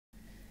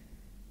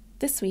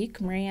This week,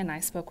 Maria and I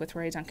spoke with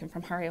Rory Duncan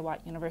from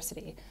Hariot-Watt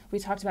University. We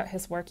talked about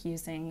his work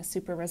using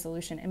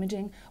super-resolution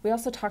imaging. We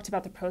also talked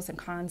about the pros and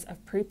cons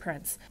of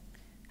preprints.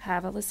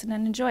 Have a listen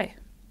and enjoy.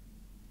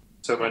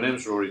 So my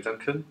name's Rory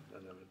Duncan,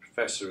 and I'm a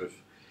professor of,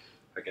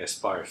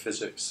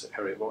 biophysics at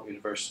Hariot-Watt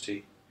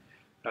University.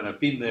 And I've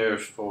been there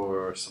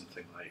for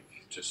something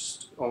like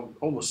just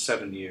almost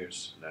 7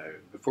 years now.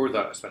 Before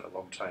that, I spent a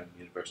long time at the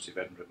University of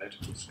Edinburgh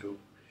Medical School.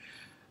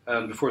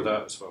 And before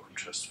that, I was a Wellcome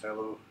Trust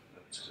Fellow.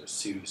 A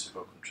series of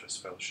Wellcome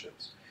Trust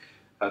Fellowships.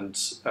 And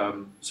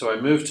so I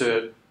moved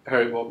to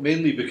Hariot-Watt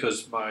mainly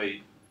because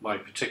my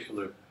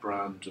particular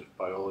brand of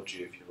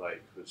biology, if you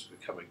like, was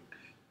becoming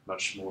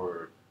much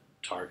more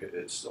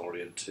targeted,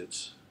 oriented,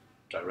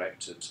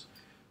 directed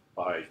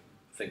by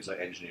things like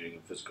engineering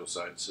and physical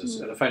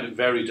sciences. And I found it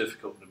very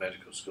difficult in the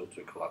medical school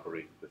to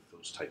collaborate with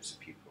those types of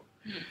people.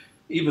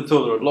 Even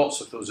though there were lots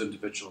of those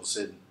individuals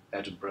in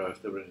Edinburgh,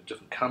 they were in a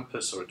different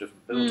campus or a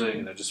different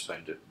building, and I just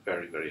found it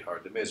very, very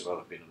hard. They may as well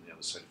have been on the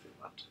other side of the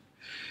Atlantic.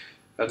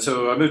 And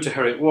so I moved to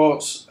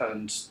Hariot-Watt,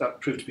 and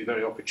that proved to be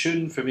very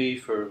opportune for me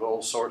for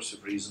all sorts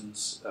of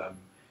reasons.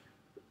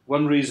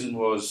 One reason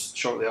was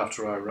shortly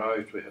after I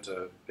arrived, we had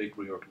a big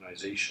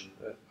reorganisation.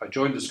 I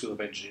joined the School of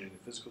Engineering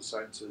and Physical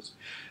Sciences,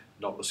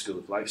 not the School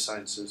of Life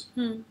Sciences.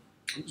 It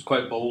was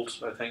quite bold,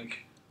 I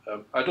think.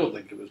 I don't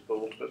think it was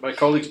bold, but my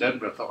colleagues in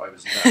Edinburgh thought I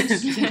was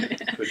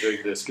nuts for doing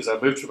this, because I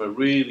moved from a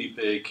really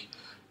big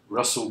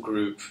Russell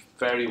Group,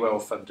 very well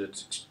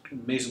funded,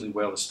 amazingly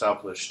well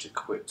established,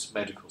 equipped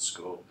medical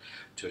school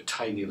to a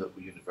tiny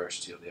little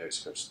university on the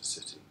outskirts of the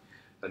city,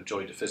 and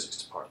joined a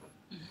physics department.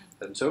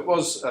 And so it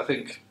was, I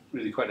think,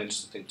 really quite an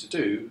interesting thing to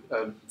do.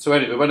 So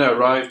anyway, when I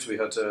arrived,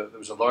 there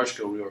was a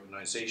large-scale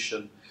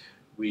reorganisation.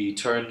 We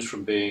turned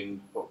from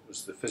being what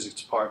was the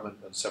physics department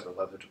and several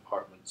other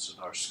departments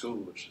in our school,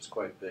 which is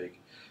quite big,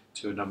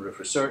 to a number of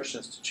research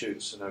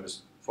institutes, and I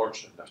was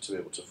fortunate enough to be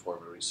able to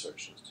form a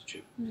research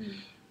institute,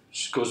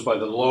 which goes by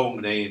the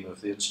long name of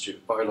the Institute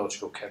of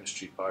Biological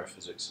Chemistry,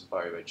 Biophysics and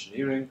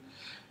Bioengineering.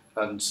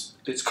 And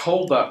it's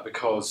called that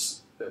because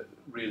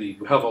really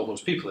we have all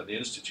those people in the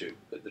institute,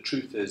 but the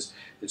truth is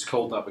it's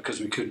called that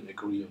because we couldn't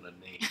agree on a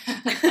name.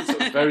 So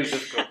it's very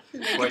difficult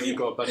when you've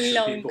got a bunch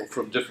of people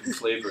from different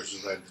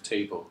flavours around the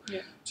table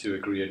to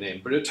agree a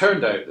name. But it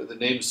turned out that the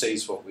name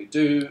says what we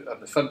do,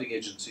 and the funding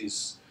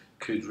agencies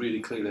could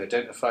really clearly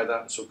identify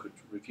that, and so could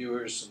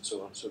reviewers and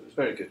so on. So it was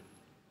very good.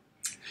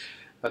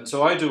 And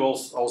so I do all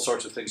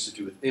sorts of things to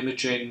do with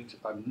imaging.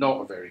 I'm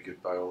not a very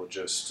good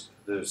biologist.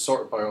 The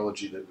sort of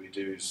biology that we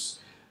do is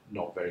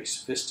not very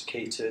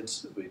sophisticated.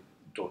 We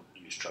don't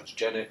use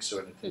transgenics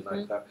or anything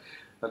like that.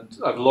 And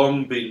I've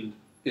long been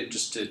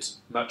interested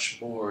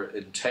much more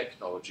in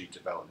technology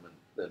development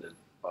than in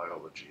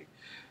biology.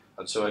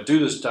 And so I do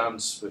this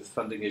dance with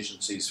funding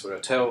agencies where I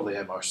tell the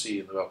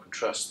MRC and the Wellcome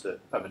Trust that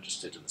I'm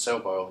interested in cell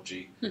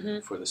biology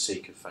for the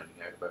sake of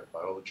finding out about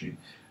biology.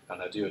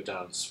 And I do a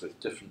dance with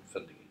different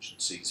funding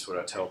agencies where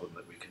I tell them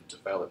that we can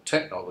develop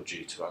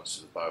technology to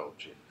answer the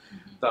biology.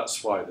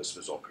 That's why this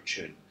was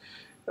opportune.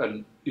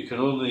 And you can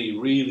only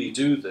really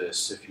do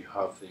this if you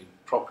have the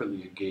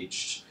properly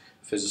engaged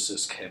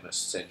physicists,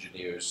 chemists,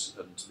 engineers,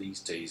 and these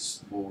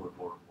days more and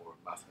more and more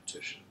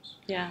mathematicians.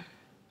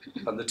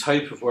 And the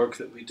type of work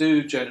that we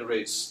do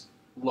generates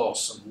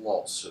lots and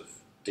lots of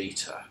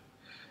data.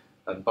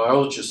 And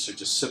biologists are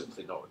just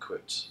simply not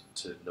equipped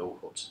to know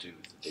what to do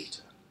with the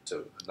data.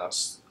 And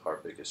that's our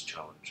biggest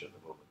challenge at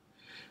the moment.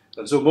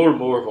 And so more and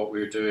more of what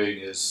we're doing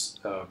is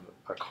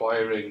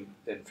acquiring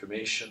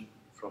information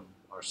from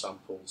our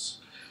samples,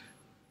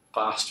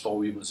 vast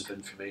volumes of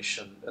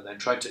information, and then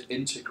trying to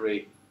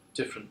integrate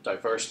different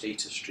diverse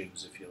data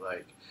streams, if you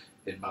like,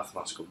 in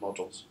mathematical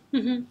models.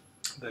 Then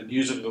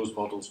using those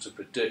models to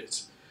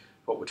predict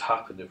what would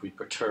happen if we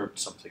perturbed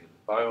something in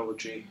the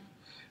biology,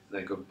 and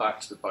then going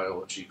back to the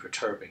biology,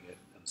 perturbing it,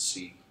 and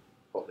see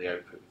what the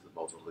output of the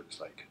model looks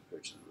like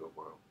compared to the real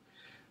world.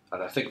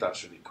 And I think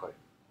that's really quite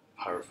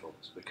powerful.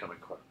 It's becoming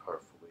quite a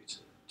powerful way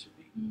to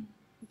be.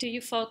 Do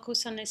you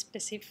focus on a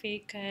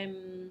specific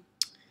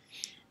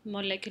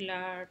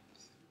molecular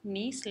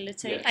niche,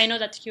 let's say? Yes. I know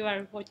that you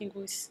are working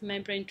with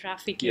membrane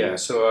trafficking. Yeah,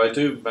 so I'm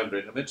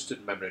interested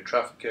in membrane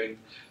trafficking,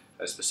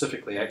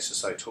 specifically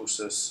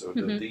exocytosis. So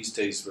these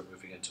days we're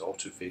moving into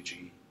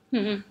autophagy.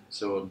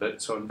 So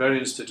I'm very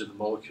interested in the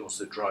molecules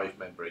that drive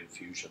membrane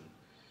fusion.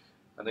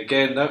 And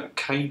again, that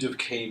kind of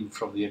came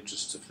from the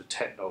interest of the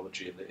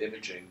technology and the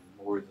imaging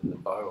more than the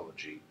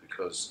biology,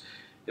 because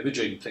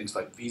imaging things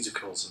like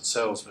vesicles and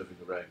cells moving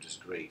around is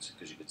great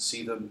because you can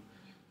see them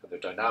and they're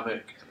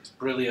dynamic and it's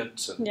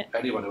brilliant, and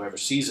anyone who ever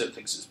sees it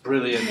thinks it's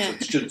brilliant,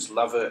 and students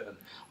love it and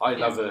I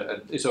love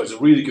it, and so it's a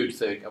really good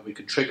thing, and we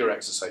can trigger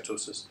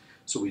exocytosis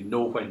so we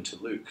know when to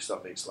look, because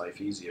that makes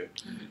life easier.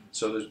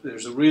 So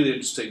there's a really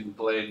interesting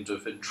blend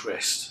of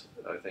interest,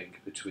 I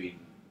think, between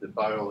the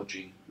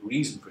biology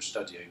reason for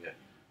studying it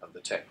and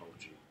the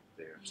technology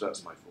there. So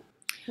that's my focus.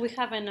 We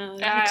have an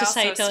I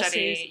also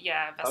study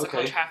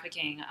vesicle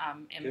trafficking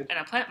in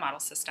a plant model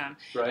system,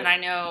 and I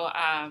know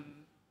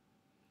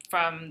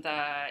from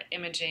the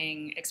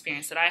imaging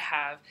experience that I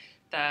have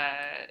the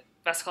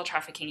vesicle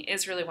trafficking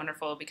is really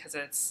wonderful because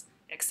it's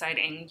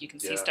exciting. You can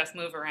see stuff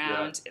move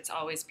around. It's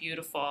always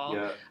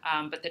beautiful.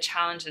 But the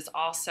challenge is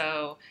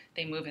also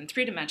they move in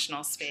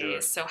three-dimensional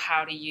space. So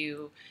how do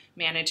you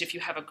manage if you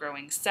have a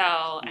growing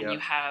cell and you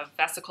have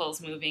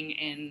vesicles moving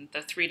in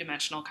the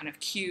three-dimensional kind of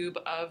cube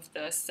of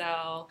the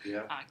cell,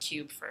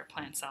 cube for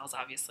plant cells,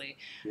 obviously.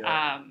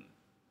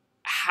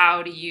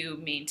 How do you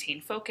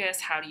maintain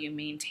focus? How do you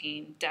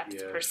maintain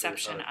depth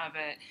perception of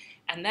it?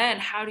 And then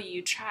how do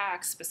you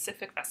track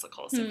specific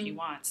vesicles if you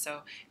want?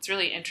 So it's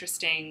really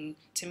interesting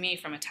to me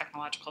from a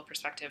technological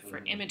perspective for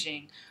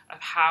imaging of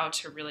how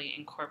to really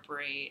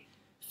incorporate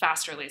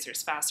faster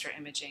lasers, faster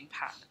imaging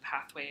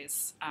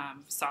pathways,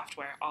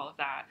 software, all of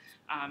that.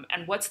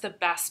 And what's the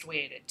best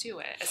way to do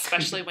it,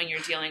 especially when you're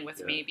dealing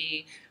with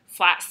maybe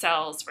flat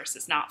cells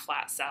versus not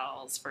flat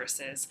cells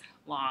versus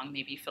long,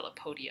 maybe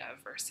filopodia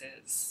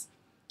versus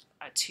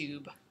a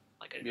tube,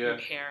 like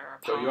a hair or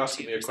a So pollen you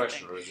asking tube me a or question,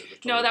 something. or is it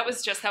rhetorical? No, that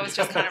was just kind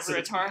of a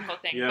rhetorical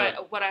thing.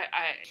 But what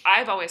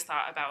I've always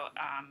thought about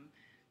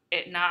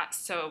it not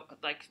so,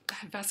 like,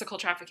 vesicle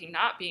trafficking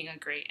not being a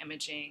great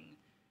imaging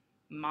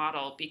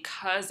model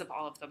because of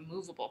all of the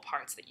movable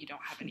parts that you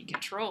don't have any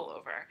control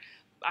over.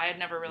 I had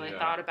never really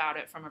thought about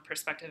it from a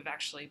perspective of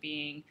actually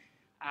being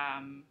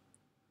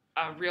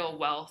a real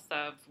wealth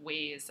of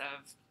ways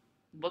of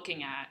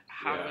looking at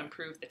how to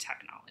improve the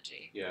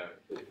technology. Yeah,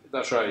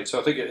 that's right. So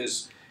I think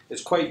it's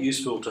quite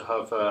useful to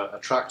have a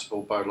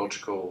tractable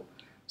biological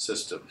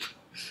system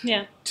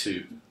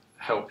to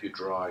help you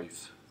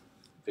drive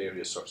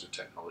various sorts of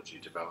technology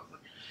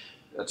development.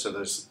 And so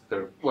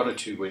there are one or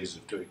two ways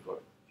of doing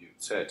what you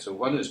said. So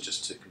one is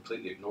just to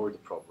completely ignore the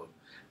problem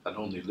and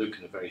only look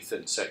in a very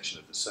thin section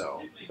of the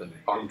cell, and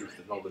armed with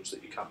the knowledge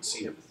that you can't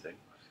see everything,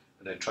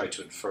 and then try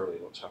to infer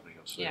what's happening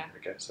elsewhere.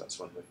 I guess that's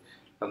one way.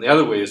 And the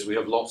other way is we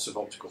have lots of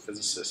optical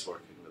physicists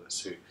working with us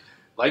who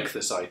like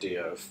this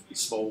idea of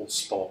small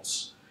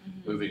spots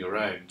moving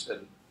around.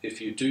 And if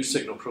you do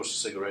signal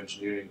processing or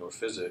engineering or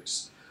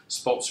physics,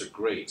 spots are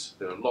great.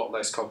 They're a lot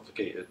less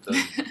complicated than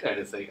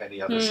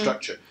any other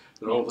structure.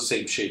 They're all the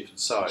same shape and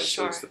size,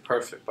 so it's the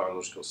perfect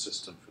biological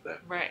system for them.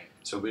 Right.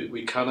 So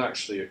we can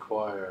actually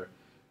acquire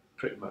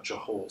pretty much a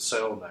whole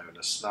cell now in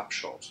a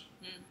snapshot,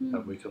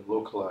 and we can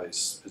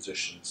localize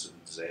positions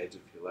in Z, if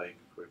you like,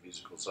 where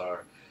vesicles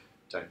are,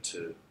 down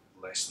to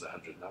less than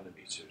 100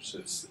 nanometers. So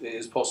it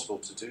is possible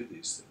to do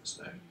these things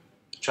now.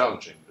 It's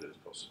challenging, but it's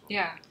possible.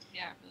 Yeah,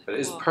 really but it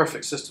is a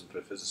perfect system for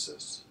a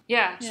physicist.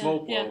 Small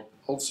blob,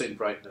 all the same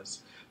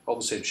brightness, all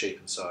the same shape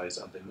and size,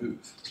 and they move.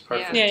 It's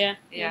perfect.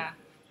 Yeah.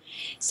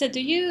 So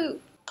do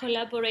you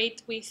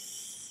collaborate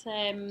with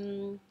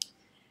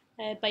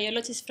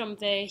biologists from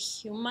the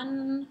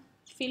human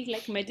field,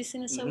 like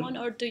medicine and so on,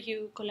 or do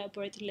you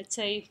collaborate, let's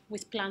say,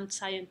 with plant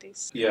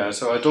scientists? Yeah,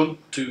 so I don't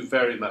do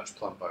very much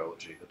plant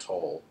biology at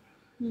all.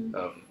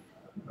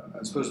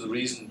 I suppose the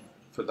reason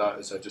for that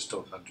is I just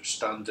don't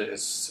understand it.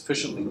 It's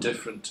sufficiently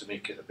different to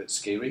make it a bit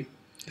scary.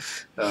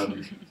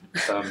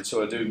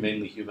 So I do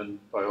mainly human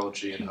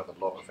biology and have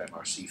a lot of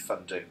MRC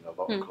funding, a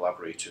lot of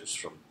collaborators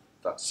from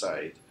that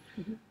side.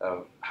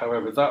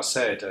 However, that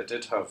said, I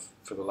did have,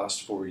 for the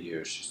last 4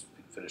 years, she's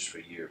been finished for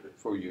a year, but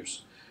 4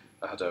 years,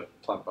 I had a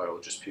plant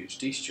biologist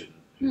PhD student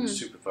who was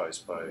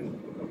supervised by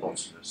a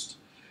botanist,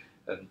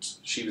 and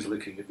she was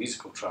looking at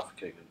vesicle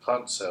trafficking in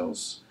plant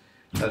cells.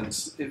 And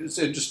it was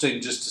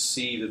interesting just to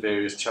see the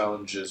various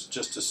challenges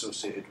just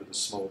associated with a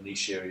small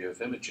niche area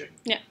of imaging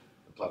in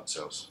plant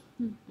cells,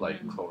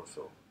 like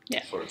chlorophyll,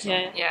 for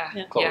example.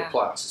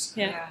 Chloroplasts,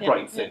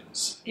 bright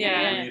things,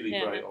 really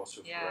bright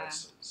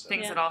autofluorescence.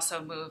 Things that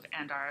also move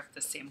and are of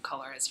the same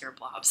color as your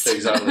blobs.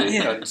 Exactly,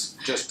 and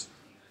just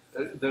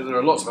there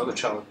are lots of other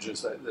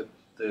challenges, like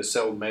the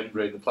cell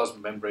membrane, the plasma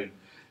membrane,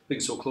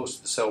 being so close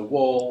to the cell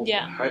wall.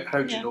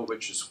 How do you know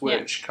which is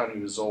which? Can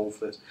you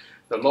resolve this?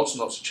 There are lots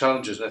and lots of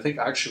challenges, and I think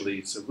actually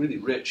it's a really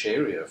rich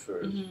area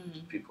for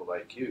people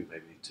like you,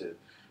 maybe, to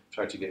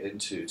try to get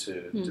into,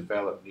 to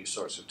develop new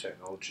sorts of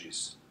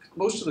technologies.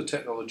 Most of the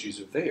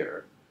technologies are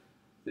there,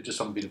 they just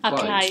haven't been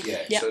applied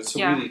yet. So it's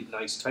a really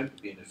nice time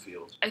to be in the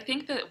field. I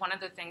think that one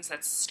of the things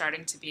that's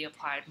starting to be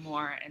applied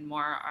more and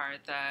more are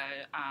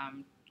the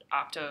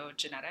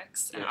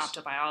optogenetics and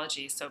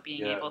optobiology, so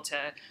being able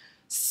to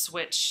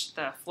switch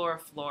the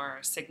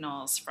fluorophore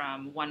signals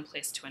from one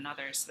place to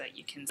another so that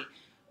you can see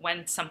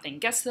when something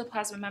gets to the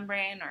plasma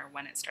membrane or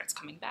when it starts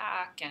coming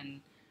back, and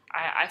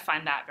I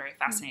find that very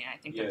fascinating. I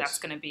think that that's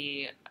going to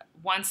be,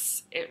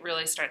 once it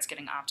really starts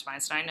getting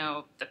optimized, and I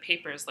know the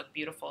papers look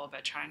beautiful,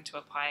 but trying to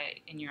apply it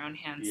in your own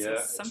hands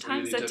is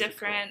sometimes really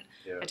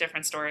a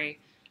different story.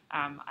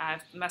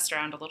 I've messed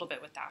around a little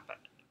bit with that,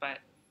 but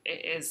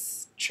it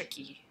is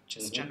tricky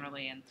just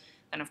generally, and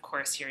then of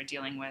course you're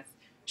dealing with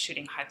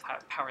shooting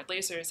high-powered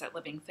lasers at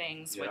living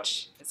things,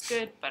 which is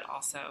good, but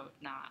also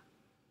not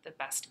the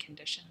best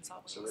conditions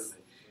always.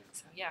 Absolutely.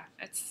 So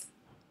it's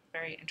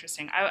very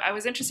interesting. I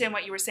was interested in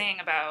what you were saying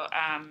about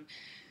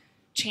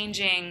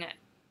changing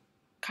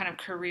kind of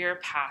career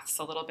paths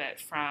a little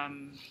bit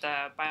from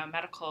the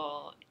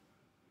biomedical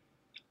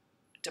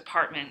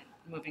department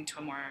moving to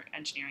a more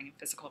engineering and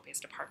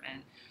physical-based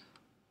department.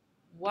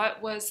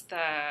 What was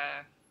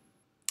the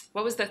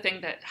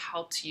thing that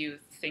helped you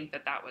think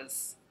that that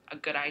was a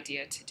good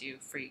idea to do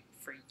for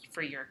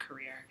your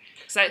career?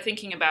 Because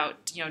thinking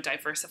about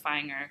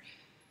diversifying or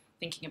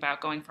thinking about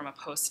going from a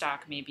postdoc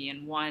maybe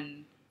in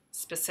one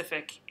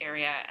specific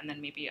area and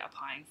then maybe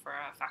applying for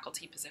a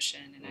faculty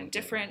position in a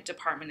different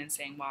department and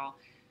saying, well,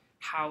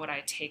 how would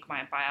I take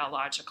my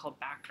biological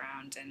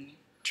background and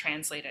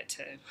translate it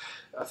to...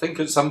 I think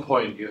at some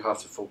point you have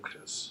to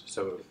focus.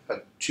 So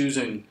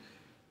choosing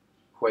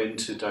when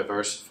to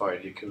diversify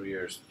your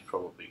career is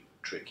probably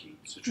tricky.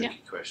 It's a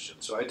tricky question.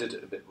 So I did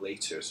it a bit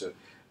later. So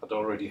I'd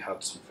already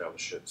had some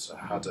fellowships.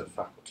 I had a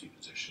faculty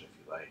position,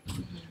 if you like,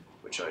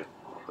 which I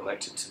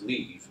elected to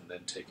leave and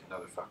then take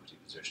another faculty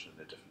position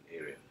in a different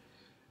area.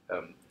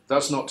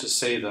 That's not to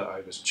say that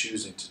I was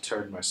choosing to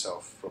turn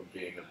myself from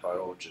being a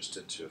biologist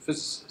into a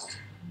physicist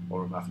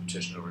or a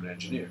mathematician or an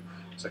engineer.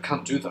 So I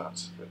can't do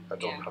that. I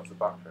don't have the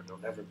background. I'll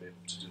never be able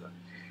to do that.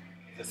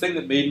 The thing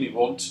that made me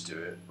want to do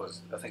it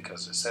was, I think,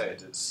 as I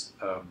said, it's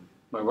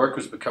my work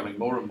was becoming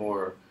more and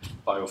more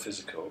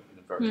biophysical, in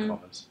inverted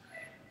commas.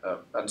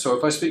 And so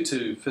if I speak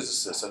to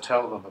physicists, I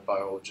tell them I'm a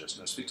biologist,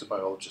 and I speak to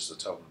biologists,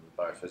 I tell them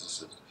I'm a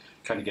biophysicist.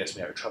 It kind of gets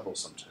me out of trouble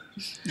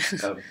sometimes.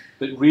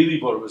 But really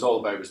what it was all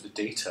about was the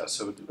data.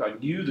 So I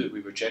knew that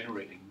we were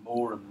generating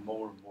more and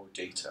more and more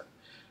data.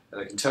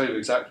 And I can tell you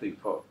exactly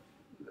what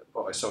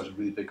I saw as a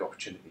really big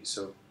opportunity.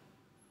 So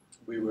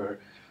we were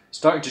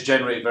starting to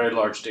generate very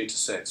large data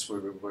sets where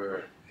we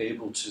were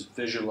able to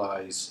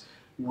visualize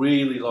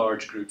really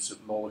large groups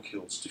of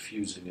molecules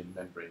diffusing in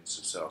membranes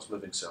of cells,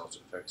 living cells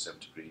at 37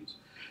 degrees.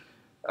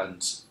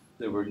 And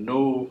there were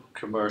no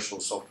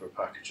commercial software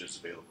packages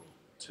available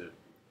to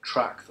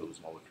track those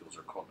molecules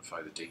or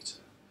quantify the data.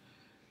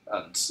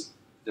 And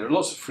there are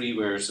lots of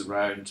freewares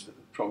around, but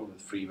the problem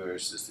with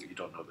freewares is that you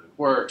don't know that it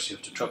works, you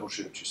have to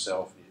troubleshoot it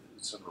yourself,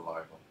 it's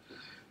unreliable.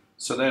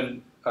 So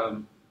then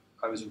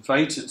I was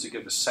invited to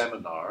give a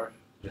seminar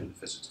in the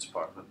physics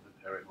department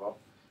at Hariot-Watt,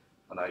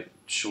 and I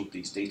showed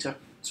these data.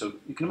 So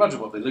you can imagine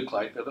what they look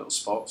like. They're little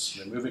spots,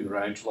 and they're moving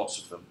around, lots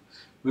of them,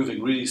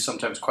 moving really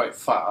sometimes quite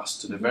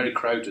fast in a very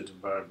crowded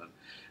environment,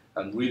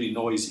 and really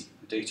noisy.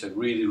 The data are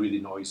really, really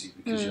noisy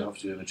because you have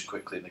to image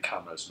quickly and the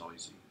camera's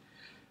noisy.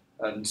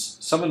 And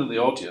someone in the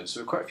audience,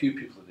 there were quite a few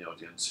people in the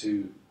audience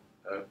who,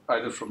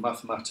 either from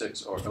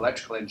mathematics or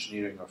electrical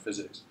engineering or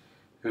physics,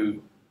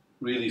 who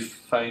really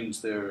found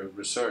their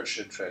research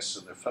interests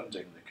and their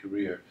funding, their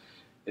career,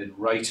 in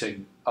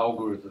writing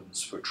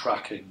algorithms for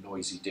tracking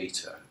noisy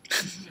data.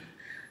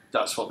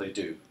 That's what they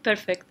do.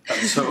 Perfect.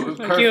 And so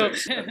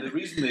perfect. And the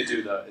reason they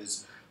do that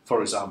is,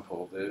 for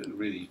example, the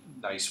really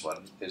nice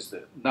one is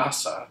that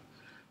NASA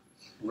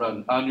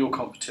run annual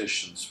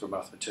competitions for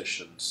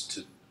mathematicians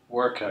to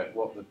work out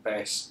what the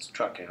best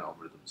tracking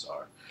algorithms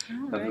are.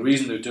 And the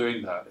reason they're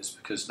doing that is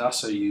because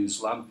NASA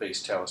use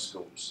land-based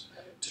telescopes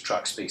to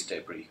track space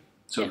debris.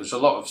 So there's a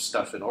lot of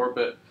stuff in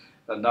orbit,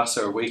 and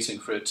NASA are waiting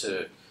for it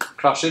to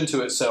crash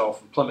into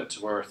itself and plummet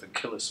to Earth and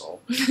kill us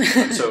all.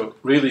 And so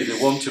really they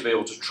want to be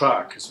able to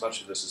track as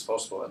much of this as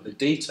possible, and the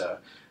data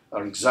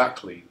are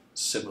exactly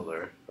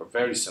similar, or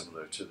very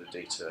similar to the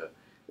data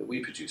that we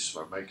produce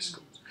from our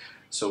microscopes.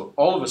 So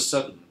all of a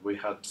sudden we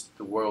had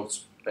the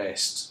world's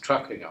best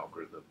tracking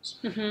algorithms.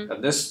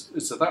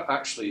 And so that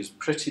actually is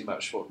pretty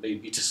much what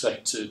made me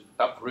decide to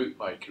uproot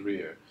my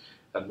career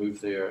and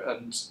move there.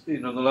 And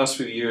in the last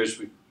few years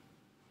we've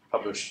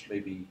published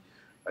maybe,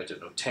 I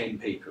don't know, 10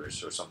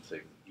 papers or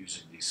something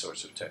using these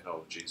sorts of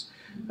technologies.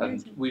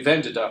 And we've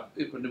ended up,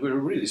 we're a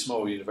really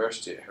small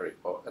university at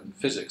Hariot-Watt, and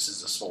physics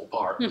is a small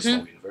part of a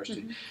small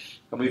university.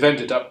 And we've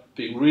ended up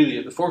being really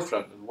at the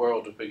forefront of the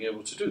world of being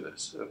able to do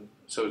this. And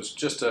so it's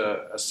just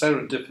a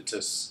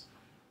serendipitous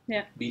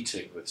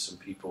meeting with some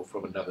people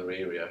from another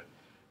area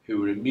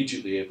who were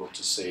immediately able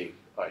to say,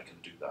 I can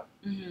do that.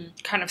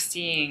 Kind of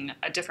seeing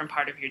a different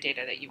part of your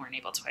data that you weren't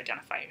able to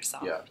identify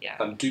yourself.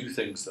 And do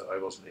things that I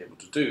wasn't able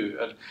to do.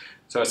 And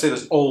so I say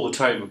this all the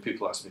time when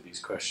people ask me these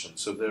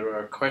questions. So there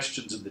are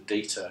questions in the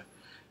data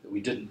that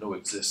we didn't know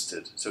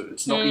existed. So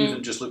it's not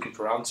even just looking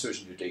for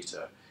answers in your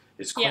data,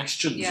 it's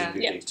questions in your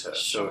data.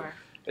 So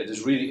it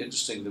is really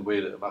interesting the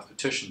way that a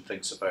mathematician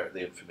thinks about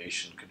the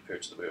information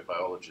compared to the way a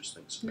biologist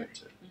thinks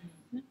about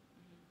it.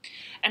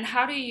 And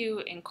how do you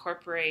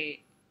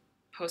incorporate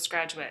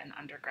postgraduate and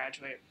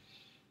undergraduate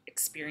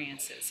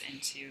experiences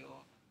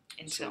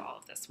into all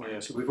of this work? Yeah,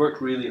 so we've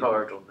worked really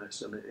hard on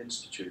this in the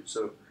institute.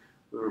 So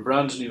we're a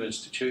brand new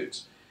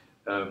institute,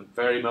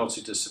 very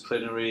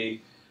multidisciplinary.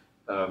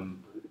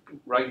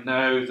 Right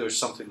now there's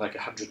something like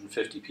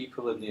 150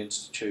 people in the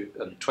institute,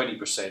 and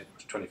 20%,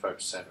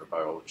 25% are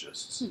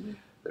biologists.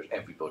 There's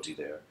everybody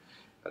there.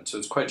 And so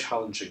it's quite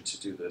challenging to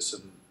do this,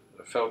 and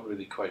I felt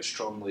really quite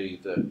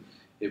strongly that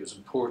it was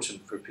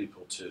important for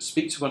people to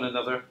speak to one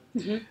another.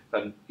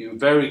 And you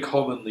very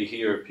commonly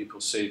hear people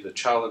say the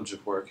challenge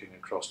of working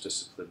across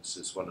disciplines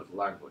is one of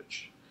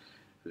language.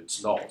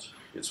 It's not.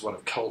 It's one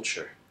of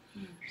culture.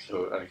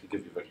 So I can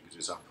give you a very good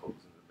example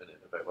in a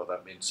minute about what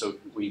that means. So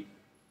we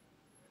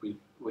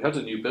had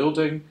a new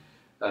building.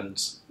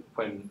 And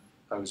when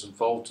I was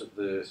involved at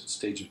the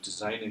stage of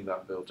designing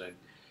that building,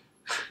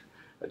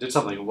 I did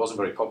something that wasn't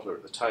very popular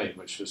at the time,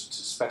 which was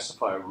to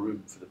specify a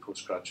room for the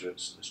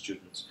postgraduates and the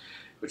students,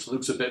 which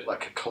looks a bit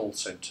like a call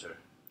centre.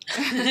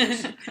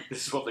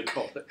 This is what they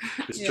call it.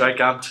 It's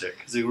gigantic.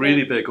 It's a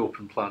really big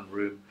open plan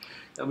room.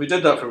 And we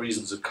did that for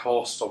reasons of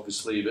cost,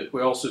 obviously, but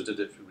we also did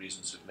it for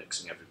reasons of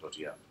mixing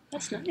everybody up.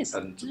 That's nice.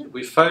 And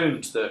we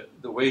found that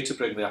the way to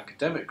bring the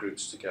academic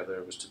groups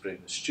together was to bring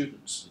the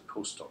students and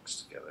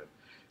postdocs together,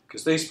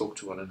 because they spoke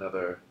to one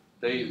another.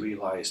 They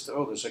realised,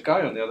 oh, there's a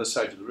guy on the other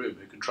side of the room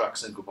who can track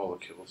single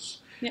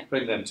molecules. Yeah.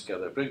 Bring them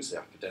together, brings the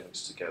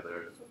academics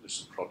together. There's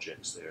some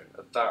projects there,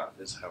 and that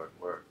is how it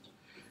worked.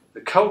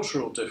 The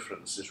cultural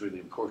difference is really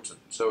important.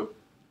 So,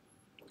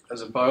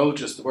 as a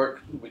biologist, the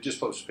work, we just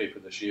published a paper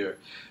this year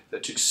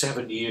that took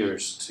 7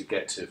 years to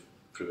get to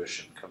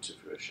fruition, come to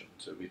fruition.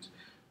 So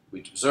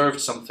we'd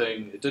observed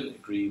something, it didn't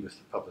agree with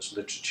the published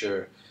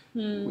literature,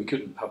 we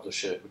couldn't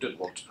publish it, we didn't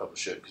want to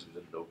publish it because we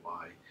didn't know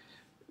why.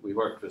 We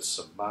worked with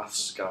some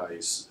maths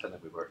guys, and then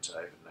we worked it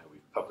out, and now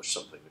we've published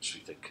something which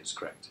we think is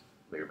correct.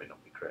 May or may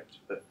not be correct.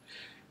 But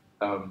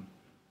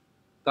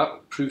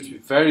that proved to be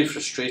very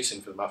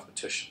frustrating for the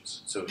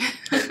mathematicians. So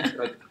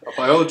a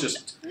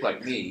biologist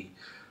like me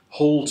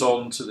holds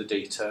on to the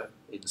data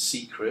in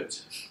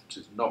secret, which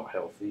is not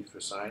healthy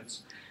for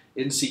science.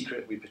 In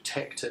secret, we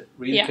protect it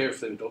really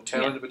carefully. We don't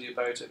tell anybody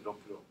about it. We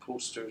don't put it on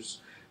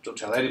posters. Don't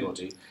tell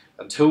anybody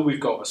until we've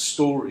got a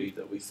story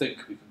that we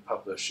think we can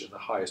publish in the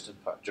highest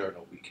impact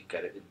journal we can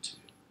get it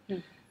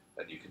into.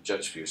 And you can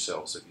judge for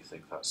yourselves if you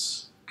think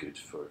that's good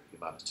for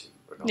humanity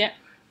or not. Yeah.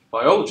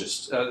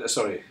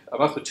 A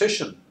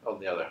mathematician, on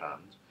the other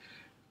hand,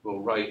 will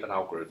write an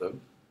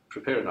algorithm,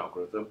 prepare an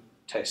algorithm,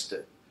 test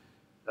it,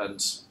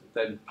 and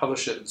then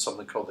publish it in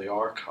something called the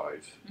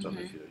archive. I don't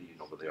know if you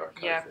know what the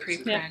archive is.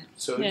 Preprint.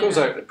 So it goes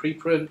out in a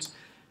preprint,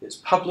 it's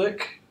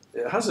public,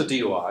 it has a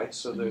DOI,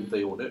 so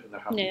they own it and they're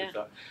happy with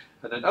that.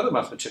 And then other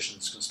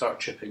mathematicians can start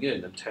chipping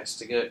in and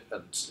testing it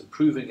and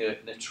improving it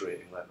and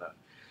iterating like that.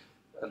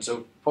 And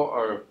so what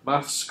our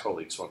maths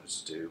colleagues wanted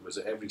to do was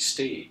at every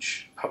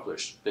stage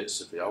publish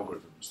bits of the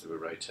algorithms they were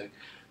writing.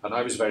 And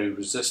I was very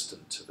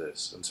resistant to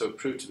this. And so it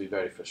proved to be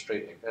very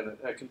frustrating. And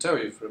I can tell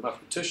you, for a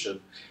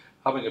mathematician,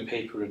 having a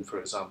paper in, for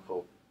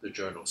example, the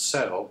journal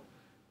Cell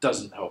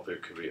doesn't help their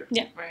career.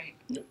 Yeah. Right.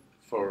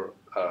 For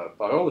a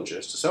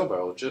biologist, a cell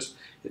biologist,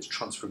 it's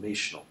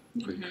transformational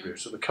for your career.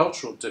 So the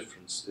cultural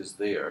difference is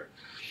there.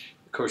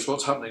 Of course,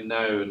 what's happening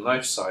now in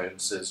life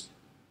science is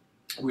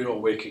we're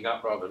all waking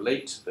up rather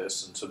late to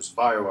this, and so this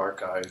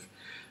bioarchive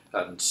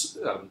and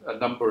a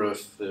number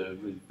of the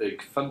really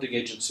big funding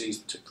agencies,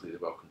 particularly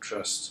the Wellcome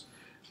Trust,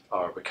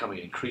 are becoming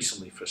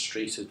increasingly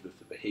frustrated with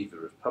the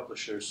behaviour of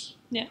publishers,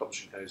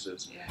 publishing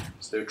houses.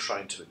 So they're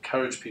trying to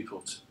encourage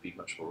people to be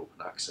much more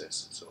open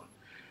access and so on.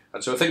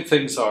 And so I think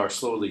things are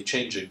slowly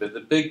changing, but the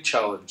big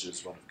challenge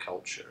is one of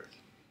culture.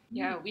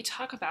 Yeah, we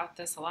talk about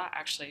this a lot,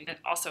 actually. And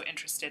also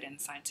interested in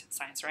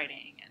science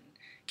writing and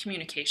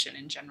communication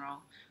in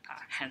general,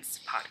 hence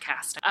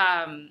podcast.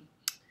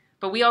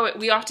 But we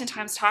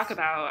oftentimes talk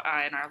about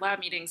in our lab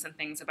meetings and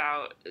things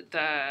about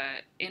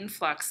the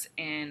influx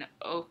in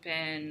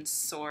open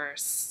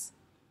source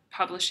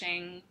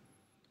publishing,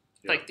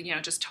 like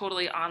just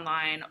totally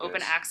online,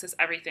 open access,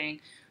 everything.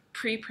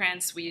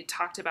 Preprints. We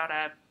talked about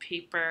a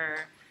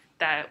paper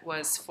that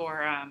was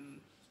for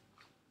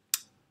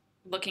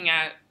looking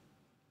at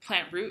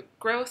plant root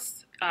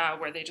growth,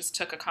 where they just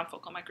took a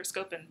confocal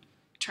microscope and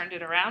turned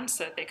it around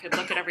so that they could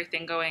look at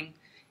everything going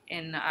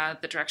in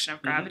the direction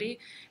of gravity.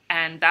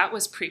 And that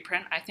was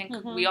preprint. I think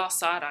we all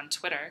saw it on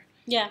Twitter.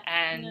 Yeah.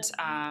 And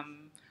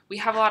we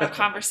have a lot of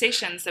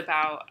conversations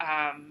about,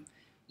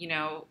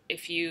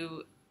 if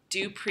you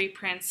do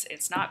preprints,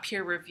 it's not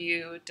peer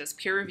review. Does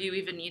peer review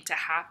even need to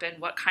happen?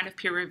 What kind of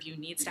peer review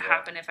needs to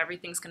happen if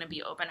everything's going to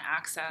be open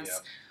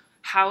access?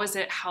 How is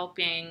it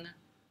helping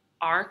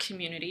our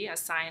community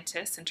as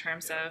scientists in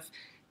terms of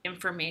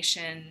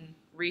information,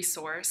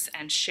 resource,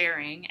 and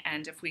sharing?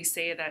 And if we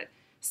say that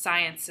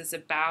science is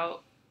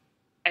about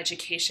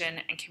education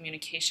and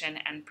communication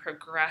and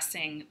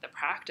progressing the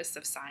practice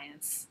of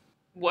science,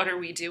 what are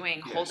we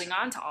doing holding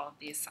on to all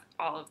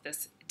of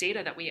this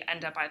data that we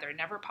end up either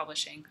never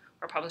publishing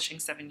or publishing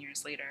 7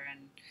 years later?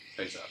 And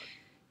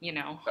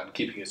and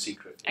keeping it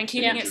secret. And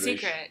keeping it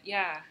secret,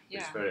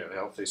 It's very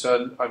unhealthy.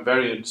 So I'm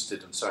very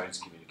interested in science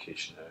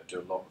communication. I do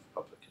a lot of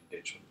public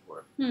engagement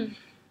work.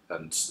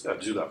 And I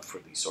do that for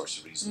these sorts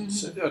of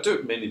reasons. I do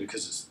it mainly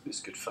because it's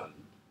good fun.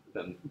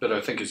 But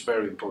I think it's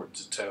very important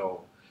to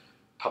tell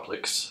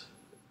publics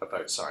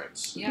about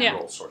science for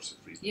all sorts of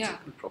reasons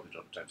that we probably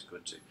don't have time to go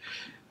into.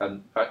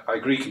 And I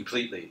agree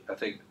completely. I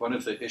think one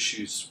of the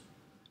issues,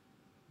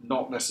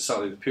 not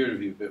necessarily the peer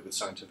review bit with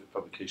scientific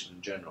publication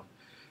in general,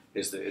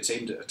 is that it's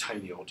aimed at a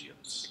tiny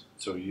audience.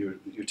 So you're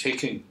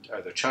taking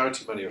either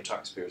charity money or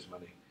taxpayers'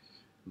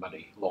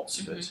 money, lots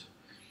of it,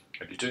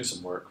 and you're doing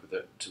some work with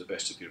it to the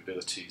best of your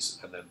abilities,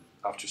 and then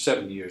after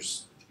 7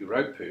 years, your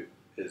output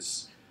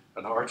is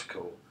an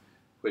article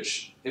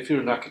which, if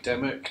you're an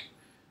academic,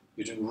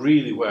 you're doing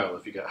really well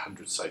if you get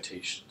 100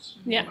 citations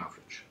on Yeah.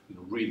 average. You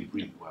know, really,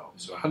 really well.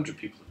 So 100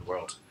 people in the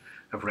world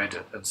have read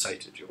it and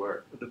cited your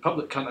work. But the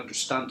public can't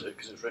understand it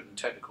because it's written in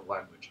technical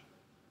language.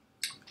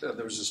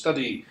 There was a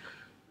study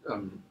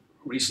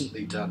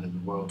recently done in the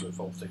world of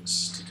all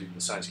things to do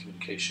with science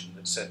communication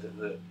that said that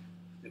the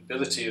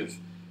ability of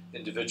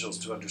individuals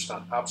to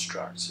understand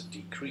abstracts had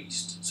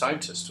decreased,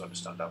 scientists to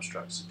understand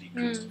abstracts had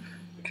decreased,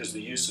 because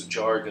the use of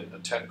jargon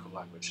and technical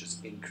language has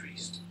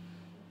increased.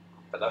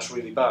 And that's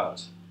really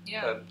bad.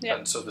 Yeah.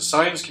 And so the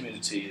science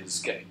community is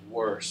getting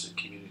worse at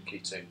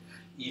communicating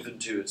even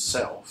to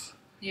itself,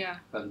 Yeah.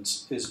 and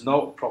is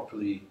not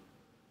properly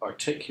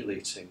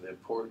articulating the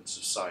importance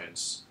of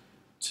science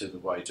to the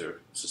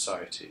wider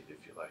society,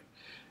 if you like.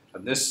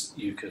 And this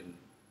you can,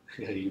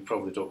 you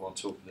probably don't want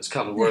to open this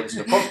kind of words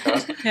in a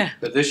podcast,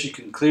 but this you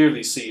can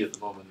clearly see at the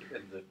moment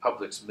in the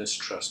public's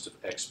mistrust of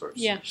experts.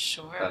 Yeah.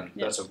 Sure. And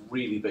that's a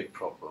really big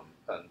problem.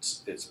 And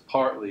it's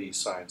partly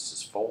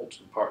science's fault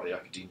and partly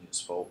academia's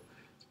fault.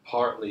 It's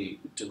partly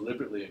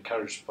deliberately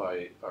encouraged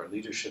by our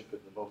leadership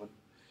at the moment.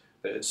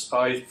 But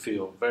I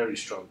feel very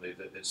strongly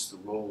that it's the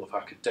role of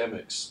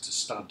academics to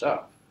stand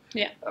up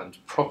and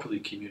properly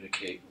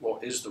communicate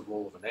what is the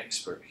role of an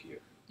expert here.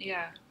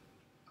 Yeah.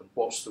 And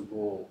what's the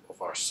role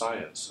of our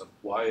science, and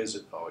why is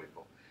it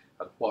valuable,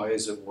 and why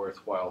is it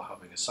worthwhile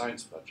having a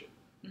science budget?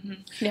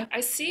 Yeah. I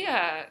see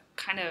a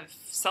kind of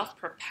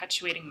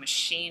self-perpetuating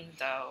machine,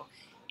 though,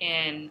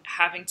 in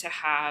having to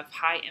have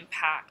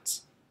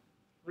high-impact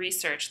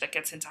research that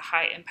gets into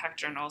high-impact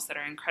journals that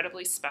are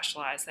incredibly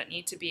specialized, that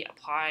need to be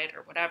applied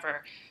or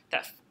whatever,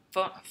 that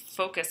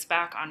focus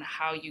back on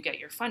how you get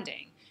your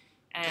funding.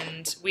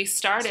 And we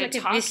started it's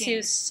like talking. A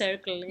vicious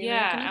circle.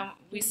 And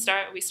we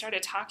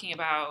started talking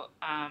about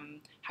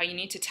how you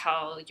need to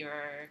tell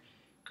your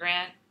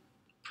grant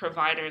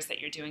providers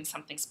that you're doing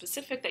something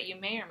specific that you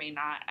may or may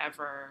not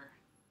ever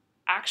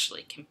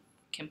actually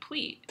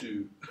complete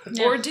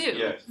or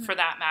do, for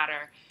that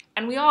matter.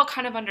 And we all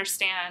kind of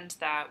understand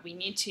that we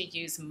need to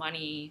use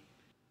money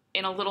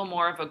in a little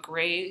more of a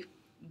gray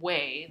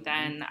way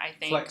than I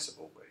think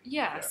flexible way.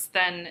 Yes,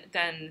 than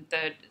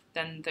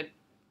the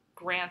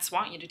grants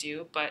want you to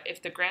do. But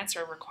if the grants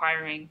are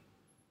requiring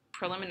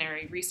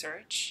preliminary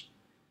research,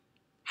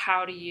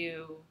 how do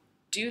you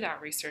do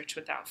that research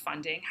without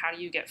funding? How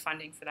do you get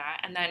funding for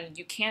that? And then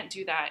you can't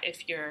do that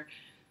if you're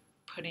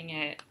putting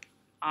it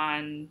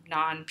on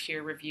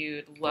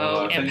non-peer-reviewed,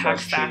 low-impact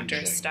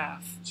factor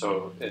stuff.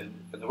 So in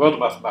the world of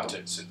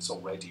mathematics, it's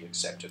already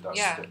accepted. That's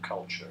the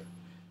culture.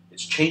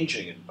 It's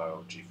changing in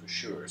biology for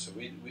sure. So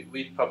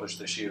we published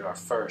this year our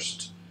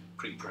first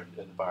preprint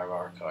in the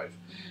bioarchive.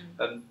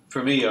 And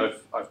for me,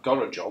 I've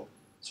got a job,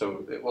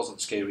 so it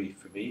wasn't scary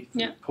for me. For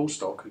the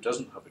postdoc who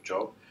doesn't have a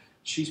job,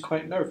 she's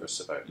quite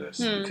nervous about this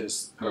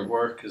because her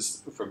work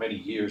is, for many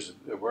years,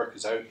 her work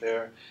is out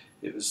there.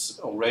 It was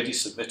already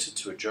submitted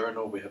to a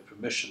journal. We had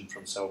permission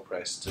from Cell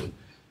Press to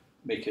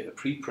make it a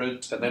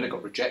preprint, and then it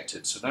got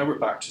rejected. So now we're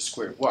back to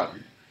square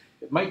one.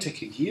 It might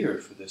take a year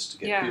for this to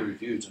get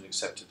peer-reviewed and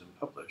accepted and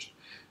published.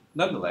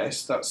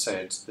 Nonetheless, that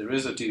said, there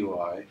is a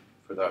DOI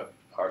for that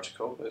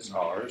article. It's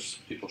ours.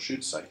 People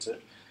should cite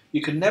it.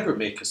 You can never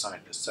make a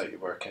scientist cite your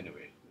work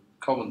anyway.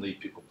 Commonly,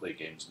 people play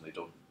games and they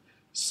don't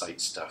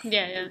cite stuff.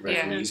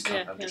 Referees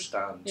can't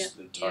understand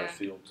the entire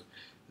field.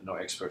 They're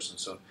not experts and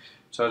so on.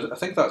 So I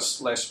think that's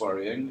less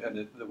worrying,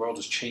 and the world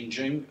is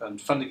changing, and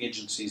funding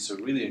agencies are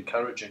really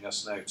encouraging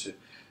us now to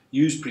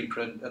use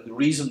preprint. And the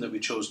reason that we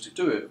chose to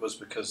do it was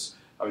because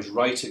I was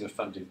writing a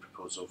funding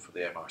proposal for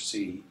the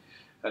MRC,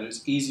 and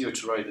it's easier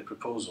to write the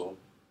proposal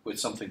with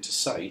something to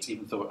cite,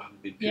 even though it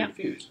hadn't been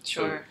peer-reviewed.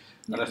 Sure.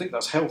 So, and I think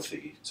that's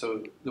healthy.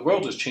 So the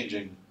world is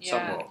changing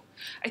somewhat.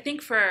 I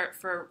think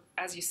for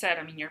as you said,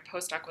 I mean, your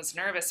postdoc was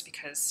nervous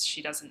because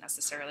she doesn't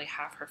necessarily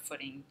have her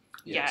footing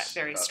yet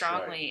very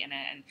strongly in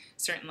it, and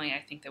certainly I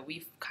think that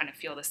we kind of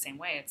feel the same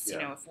way. It's you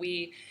know,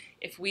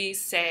 if we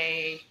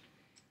say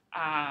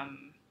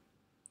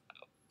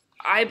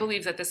I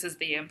believe that this is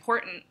the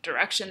important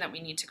direction that we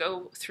need to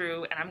go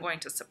through, and I'm going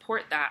to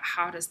support that,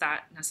 how does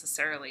that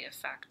necessarily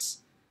affect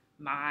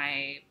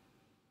my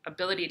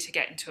ability to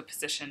get into a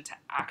position to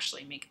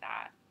actually make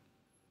that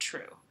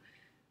true?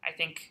 I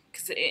think,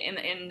 because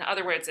in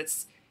other words,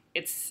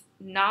 it's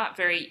not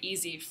very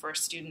easy for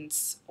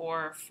students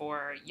or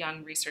for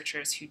young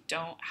researchers who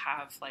don't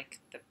have like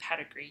the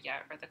pedigree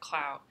yet or the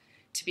clout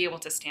to be able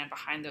to stand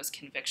behind those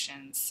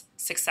convictions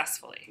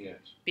successfully,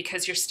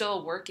 because you're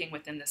still working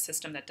within the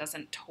system that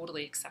doesn't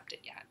totally accept it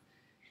yet.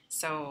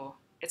 So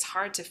it's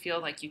hard to feel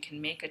like you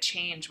can make a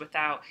change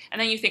without, and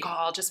then you think, oh,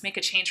 I'll just make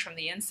a change from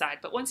the inside.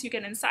 But once you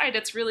get inside,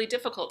 it's really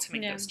difficult to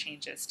make those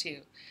changes too.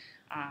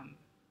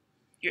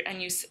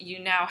 You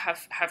now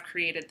have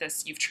created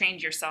this, you've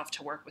trained yourself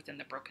to work within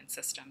the broken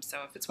system. So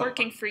if it's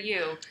working for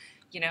you,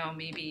 you know,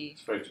 maybe...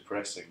 It's a very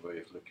depressing way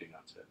of looking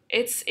at it.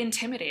 It's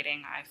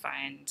intimidating, I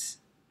find,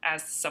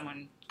 as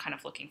someone kind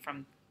of looking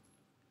from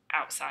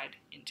outside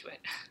into it.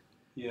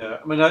 Yeah,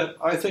 I mean,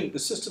 I think the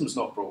system's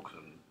not broken.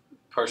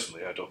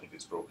 Personally, I don't think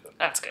it's broken.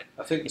 That's good.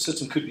 I think the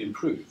system could be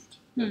improved.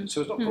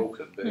 So it's not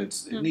broken, but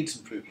it needs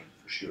improvement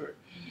for sure.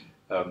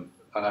 And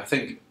I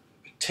think,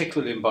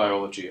 particularly in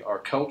biology, our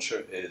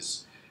culture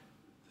is,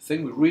 the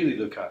thing we really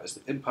look at is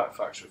the impact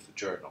factor of the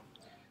journal.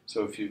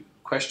 So if you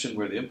question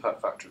where the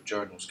impact factor of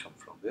journals come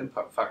from, the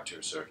impact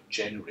factors are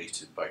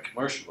generated by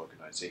commercial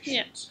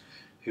organisations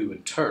who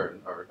in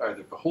turn are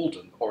either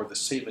beholden or the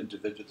same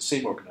individual, the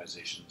same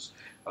organisations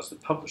as the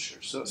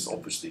publishers. So that's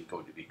obviously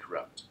going to be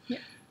corrupt.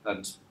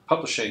 And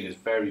publishing is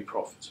very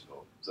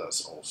profitable.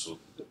 That's also,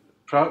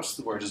 perhaps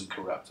the word isn't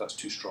corrupt, that's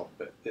too strong,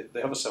 but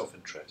they have a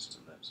self-interest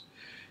in this.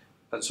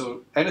 And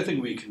so anything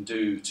we can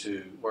do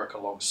to work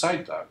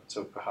alongside that,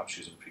 so perhaps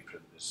using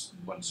preprint is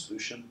one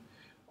solution,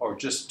 or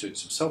just doing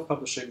some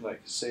self-publishing,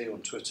 like say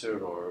on Twitter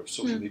or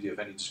social media of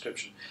any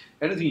description,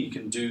 anything you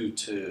can do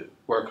to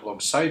work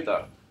alongside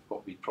that,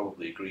 what we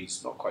probably agree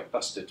is not quite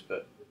busted,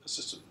 but a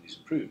system that needs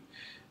improved,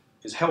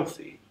 is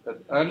healthy.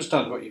 And I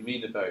understand what you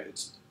mean about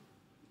it's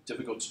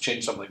difficult to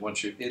change something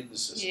once you're in the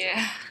system.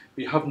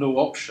 But you have no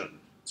option.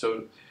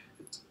 So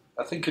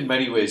I think in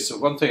many ways, so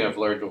one thing I've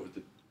learned over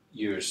the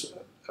years,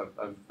 I'm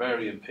a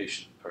very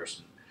impatient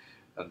person,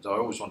 and I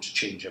always want to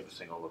change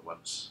everything all at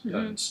once.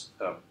 And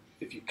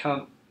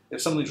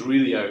if something's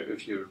really out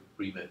of your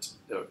remit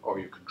or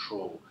your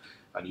control,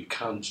 and you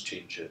can't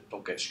change it,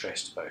 don't get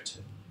stressed about it.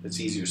 It's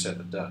easier said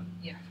than done.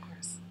 Yeah, of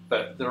course.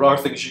 But there are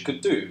things you can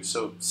do.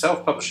 So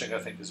self-publishing, I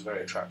think, is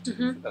very attractive.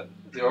 And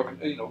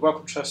the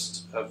Wellcome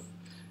Trust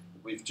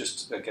we've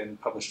just again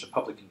published a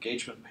public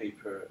engagement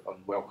paper on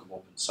Welcome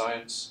Open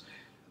Science.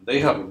 And they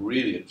have a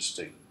really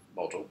interesting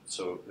model.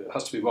 So it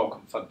has to be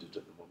Wellcome funded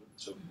at the moment.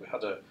 So we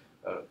had a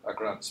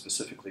grant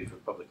specifically for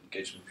public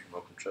engagement from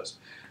Wellcome Trust.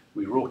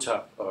 We wrote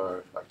up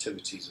our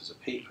activities as a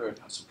paper and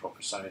had some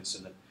proper science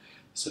in it,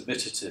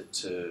 submitted it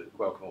to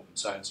Welcome Open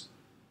Science.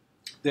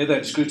 They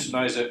then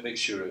scrutinise it, make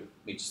sure it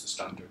meets the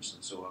standards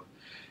and so on.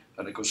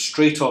 And it goes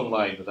straight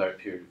online without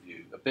peer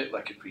review, a bit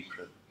like a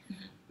preprint.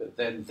 But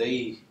then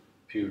they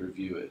peer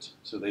review it.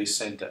 So they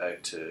send it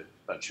out to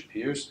a bunch of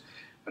peers,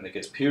 and it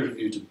gets peer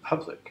reviewed in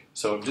public.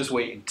 So I'm just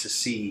waiting to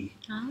see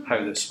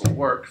how this will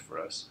work for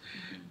us.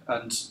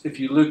 And if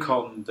you look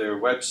on their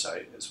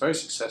website, it's very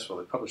successful.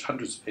 They've published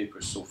hundreds of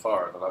papers so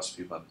far in the last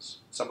few months.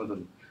 Some of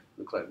them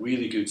look like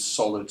really good,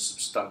 solid,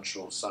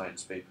 substantial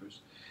science papers.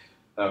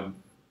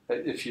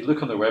 If you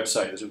look on their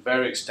website, there's a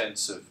very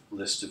extensive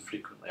list of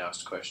frequently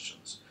asked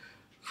questions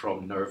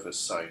from nervous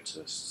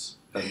scientists.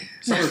 And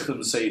some of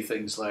them say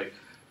things like,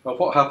 well,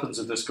 what happens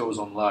if this goes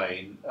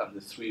online and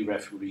the 3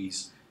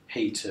 referees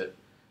hate it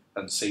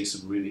and say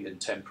some really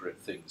intemperate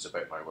things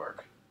about my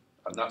work?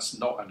 And that's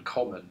not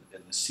uncommon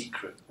in the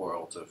secret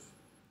world of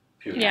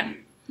peer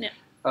review.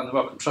 And the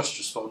Wellcome Trust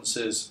response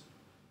is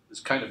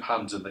kind of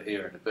hands in the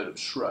air and a bit of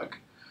shrug.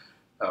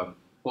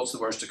 What's the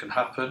worst that can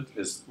happen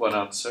is one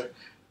answer.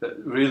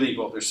 But really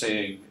what they're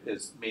saying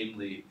is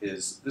mainly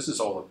is this is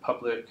all in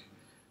public.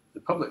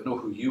 The public know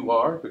who you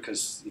are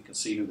because you can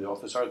see who the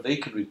authors are. They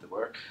can read the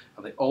work,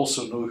 and they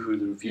also know who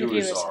the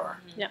reviewers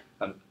are.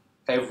 And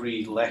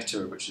every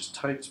letter which is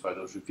typed by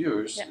those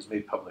reviewers is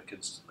made public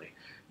instantly.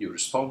 Your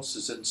response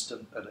is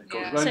instant, and it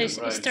goes round and round.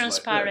 So it's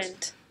transparent. Like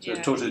this. So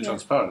it's totally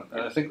transparent,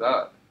 and I think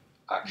that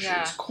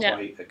actually is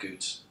quite a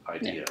good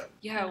idea.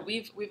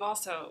 We've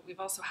also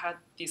had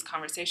these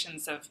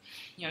conversations of,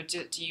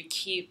 do you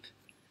keep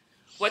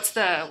what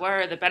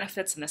are the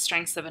benefits and the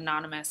strengths of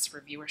anonymous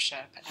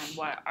reviewership, and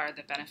what are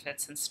the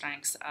benefits and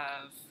strengths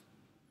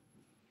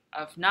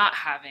of not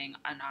having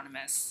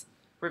anonymous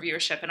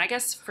reviewership? And I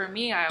guess for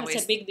me,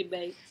 It's a big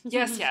debate.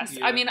 Yes.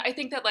 I mean, I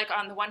think that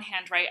on the one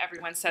hand, right,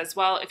 everyone says,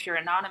 well, if you're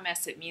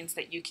anonymous, it means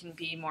that you can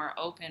be more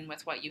open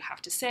with what you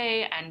have to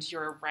say, and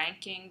your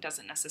ranking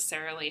doesn't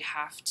necessarily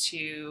have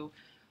to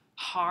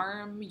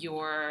harm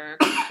your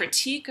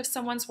critique of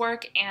someone's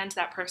work, and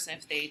that person,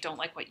 if they don't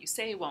like what you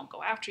say, won't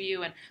go after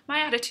you. And my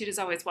attitude is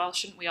always, well,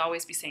 shouldn't we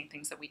always be saying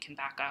things that we can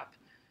back up,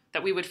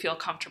 that we would feel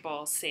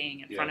comfortable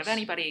saying in front of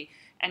anybody?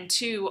 And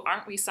 2,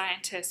 aren't we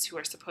scientists who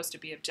are supposed to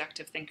be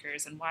objective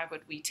thinkers, and why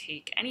would we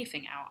take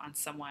anything out on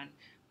someone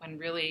when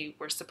really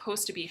we're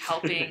supposed to be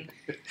helping?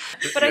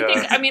 But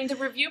I think, the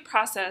review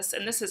process,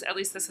 and this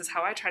is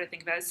how I try to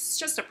think about it, it's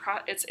just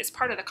it's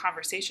part of the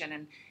conversation.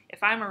 And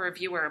if I'm a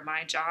reviewer,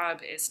 my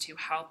job is to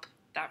help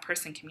that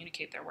person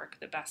communicate their work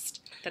the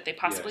best that they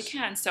possibly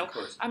can. So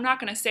I'm not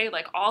going to say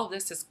all of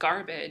this is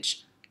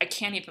garbage. I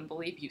can't even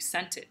believe you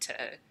sent it to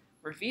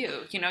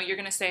review. You're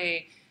going to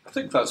say, I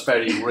think that's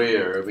very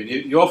rare. I mean,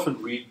 you often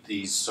read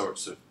these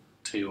sorts of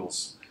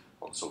tales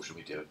on social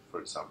media, for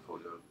example.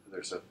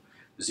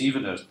 There's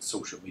even a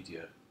social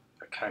media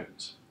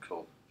account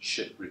called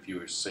Shit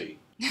Reviewers Say.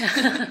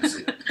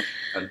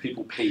 And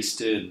people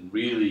paste in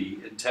really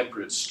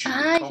intemperate,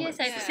 stupid comments.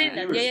 Yes, I've seen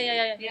that.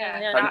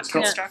 Yeah. And it's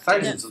got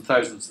thousands and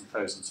thousands and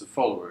thousands of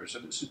followers,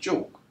 and it's a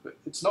joke. But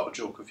it's not a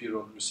joke if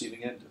you're on the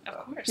receiving end of that.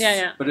 Of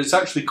course. But it's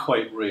actually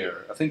quite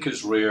rare. I think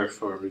it's rare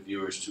for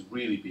reviewers to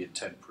really be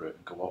intemperate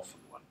and go off on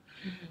one.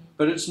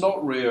 But it's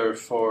not rare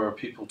for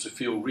people to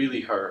feel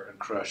really hurt and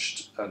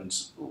crushed and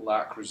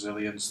lack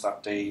resilience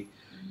that day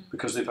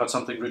because they've had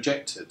something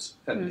rejected,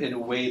 and in a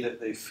way that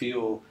they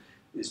feel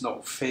is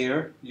not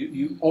fair.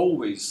 You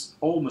always,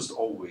 almost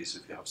always,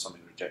 if you have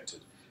something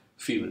rejected,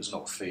 feel it's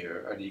not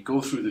fair, and you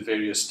go through the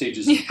various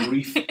stages of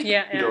grief.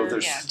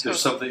 There's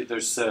something,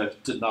 there's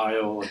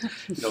denial,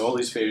 and all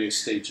these various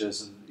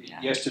stages.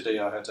 And yesterday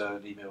I had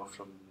an email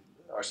from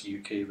RC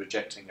UK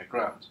rejecting a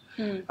grant,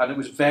 and it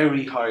was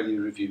very highly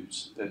reviewed.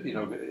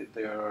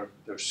 There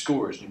are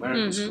scores,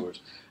 numerical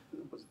scores,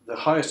 the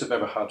highest I've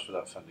ever had for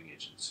that funding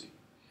agency,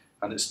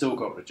 and it still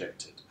got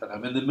rejected. And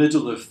I'm in the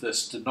middle of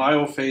this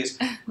denial phase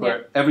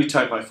where every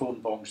time my phone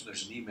bongs and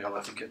there's an email,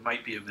 I think it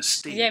might be a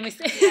mistake.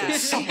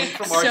 Someone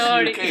from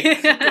RC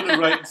UK going to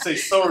write and say,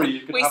 sorry,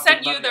 you can we have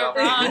sent the you the money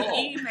wrong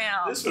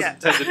email. This was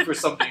intended for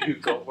somebody who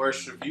got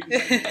worse reviews.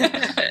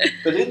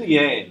 But in the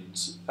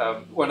end,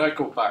 when I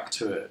go back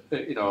to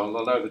it, I'll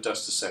allow the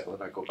dust to settle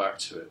and I go back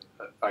to it,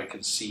 I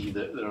can see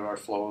that there are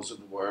flaws in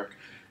the work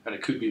and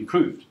it could be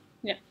improved.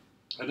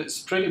 And it's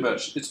pretty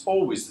much,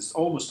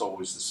 almost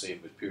always the same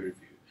with peer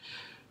review.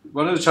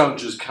 One of the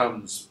challenges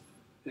comes,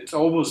 it's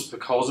almost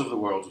because of the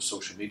world of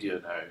social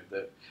media now,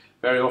 that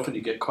very often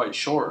you get quite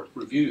short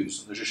reviews,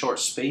 and there's a short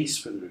space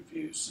for the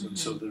reviews, and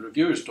so the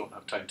reviewers don't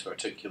have time to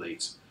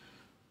articulate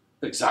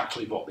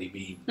exactly what they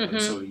mean,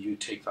 and so you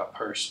take that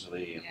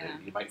personally,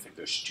 and you might think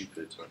they're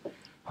stupid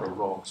or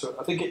wrong. So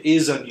I think it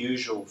is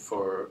unusual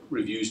for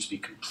reviews to be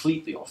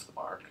completely off the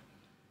mark.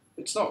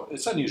 It's not.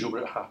 It's unusual,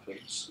 but it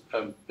happens.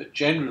 But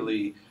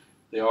generally,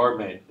 they are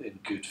meant in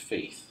good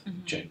faith.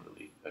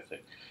 Generally, I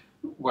think.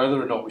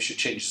 Whether or not we should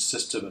change the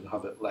system and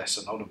have it less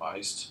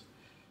anonymised,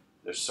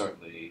 there's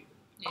certainly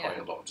quite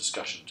a lot of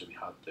discussion to be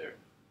had there.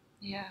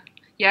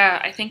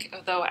 Yeah. I think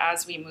though,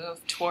 as we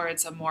move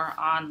towards a more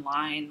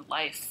online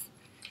life,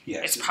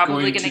 it's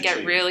probably going to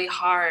get really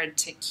hard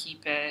to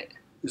keep it.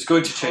 It's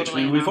going to change. I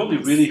mean, we've only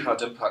really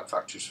had impact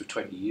factors for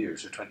 20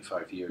 years or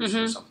 25 years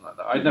or something like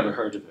that. I'd never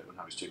heard of it when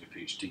I was doing a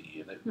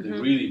PhD, and they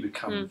really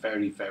become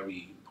very,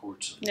 very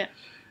important.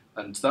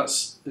 And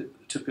that's,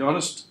 to be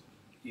honest,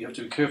 you have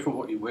to be careful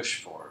what you wish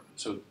for.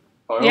 So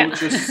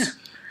biologists,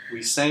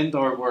 we send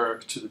our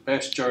work to the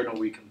best journal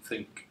we can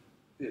think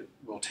it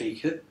will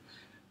take it.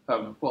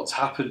 What's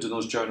happened in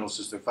those journals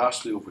is they're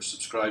vastly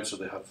oversubscribed, so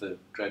they have the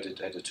dreaded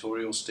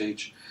editorial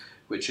stage,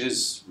 which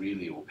is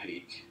really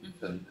opaque,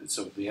 and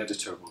so the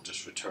editor will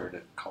just return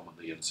it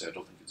commonly and say, I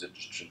don't think it's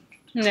interesting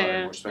to try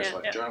a more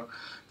specialised journal.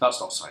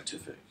 That's not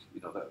scientific,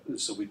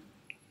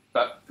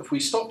 but if we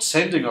stopped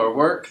sending our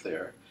work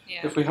there,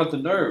 if we had the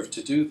nerve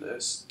to do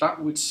this,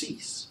 that would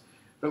cease.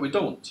 But we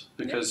don't,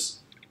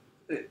 because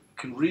it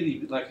can really,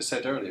 like I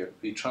said earlier,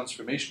 be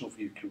transformational for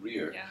your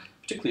career,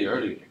 particularly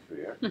early in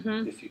your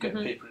career, if you get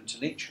a paper into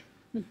Nature.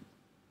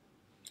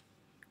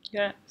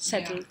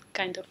 Settled,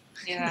 kind of.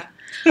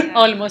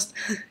 Almost.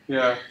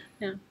 Yeah.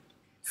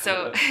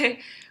 So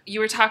you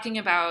were talking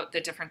about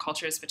the different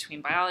cultures between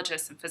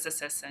biologists and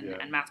physicists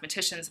and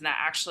mathematicians, and that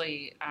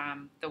actually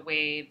the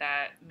way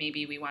that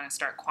maybe we want to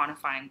start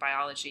quantifying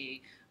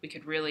biology, we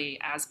could really,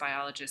 as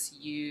biologists,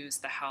 use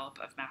the help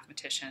of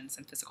mathematicians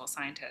and physical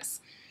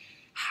scientists.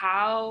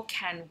 How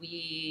can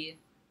we,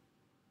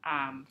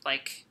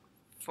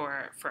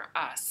 for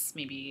us,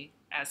 maybe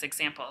as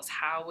examples,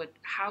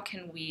 how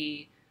can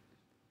we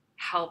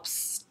help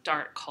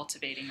start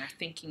cultivating or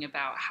thinking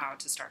about how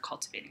to start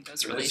cultivating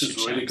those relationships? This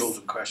is a really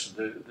golden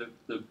question.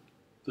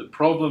 The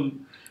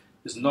problem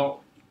is not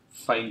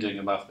finding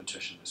a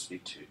mathematician to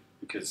speak to,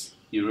 because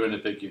you're in a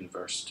big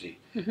university.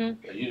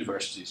 A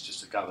university is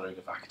just a gathering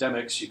of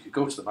academics. You could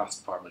go to the maths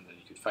department and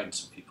you could find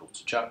some people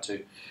to chat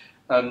to.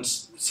 And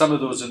some of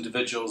those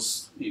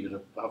individuals, you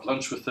could have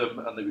lunch with them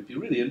and they would be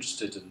really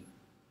interested in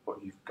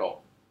what you've got.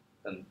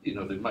 And,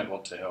 they might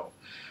want to help.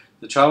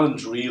 The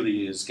challenge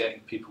really is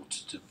getting people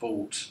to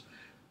devote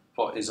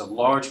what is a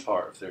large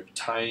part of their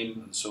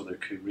time, and so their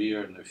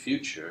career and their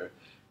future,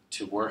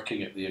 to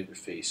working at the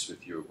interface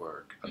with your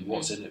work and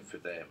what's in it for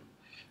them.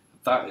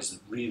 That is the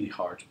really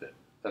hard bit.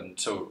 And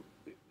so,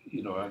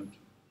 I'm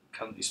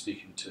currently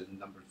speaking to a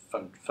number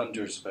of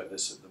funders about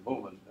this at the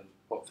moment and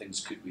what things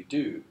could we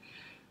do.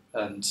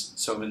 And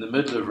so I'm in the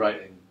middle of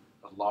writing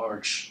a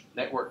large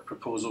network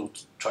proposal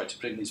to try to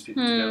bring these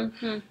people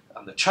together.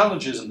 And the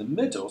challenge is in the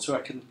middle, so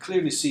I can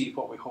clearly see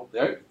what we hope the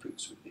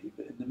outputs would be,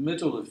 but in the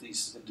middle of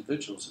these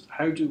individuals, is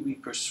how do we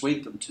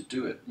persuade them to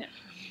do it?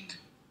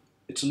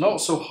 It's not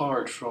so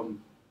hard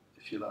from,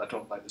 if you like, I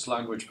don't like this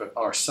language, but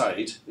our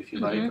side, if you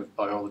like, of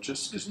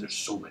biologists, because there's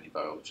so many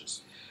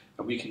biologists.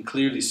 And we can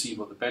clearly see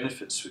what the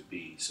benefits would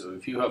be. So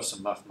if you have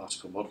some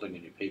mathematical modelling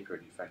in your paper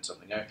and you find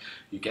something out,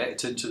 you get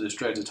it into this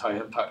dreaded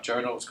high-impact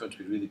journal, it's going to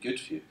be really good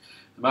for you.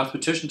 The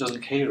mathematician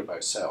doesn't care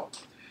about cell.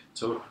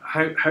 So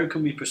how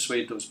can we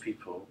persuade those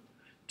people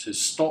to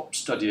stop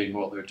studying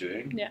what they're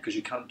doing, because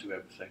you can't do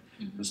everything,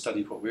 and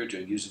study what we're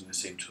doing using the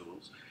same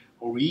tools?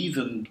 Or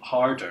even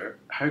harder,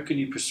 how can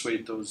you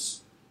persuade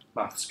those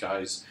maths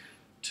guys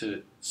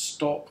to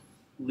stop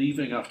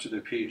leaving after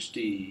their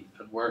PhD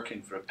and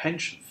working for a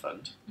pension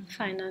fund,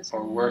 finance,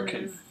 or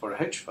working for a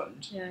hedge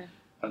fund,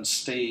 and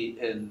stay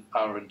in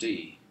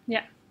R&D?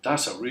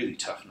 That's a really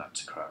tough nut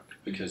to crack,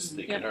 because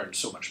they can earn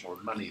so much more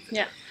money.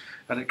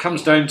 And it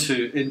comes down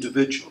to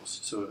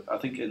individuals. So I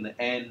think in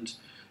the end,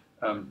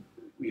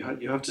 you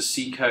have to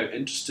seek out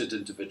interested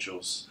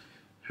individuals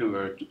who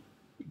are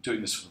doing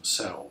this for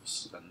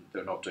themselves, and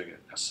they're not doing it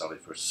necessarily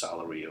for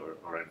salary or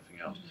anything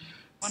else.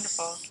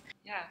 Wonderful.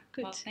 Yeah.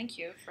 Good. Well, thank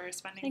you for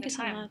spending Thank the you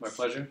so time. much. My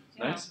pleasure.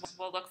 Yeah, Nice.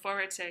 we'll look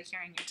forward to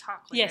hearing your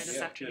talk later Yes. this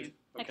Yeah, afternoon.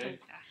 good. Okay. Okay.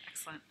 Yeah,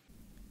 excellent.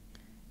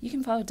 You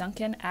can follow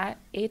Duncan at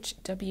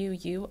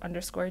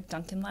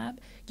HWU_Duncan Lab.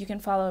 You can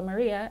follow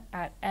Maria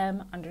at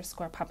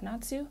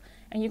M_Papanatsu.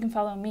 And you can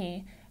follow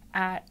me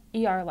at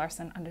ER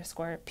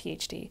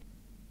Larson_PhD.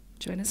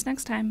 Join us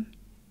next time.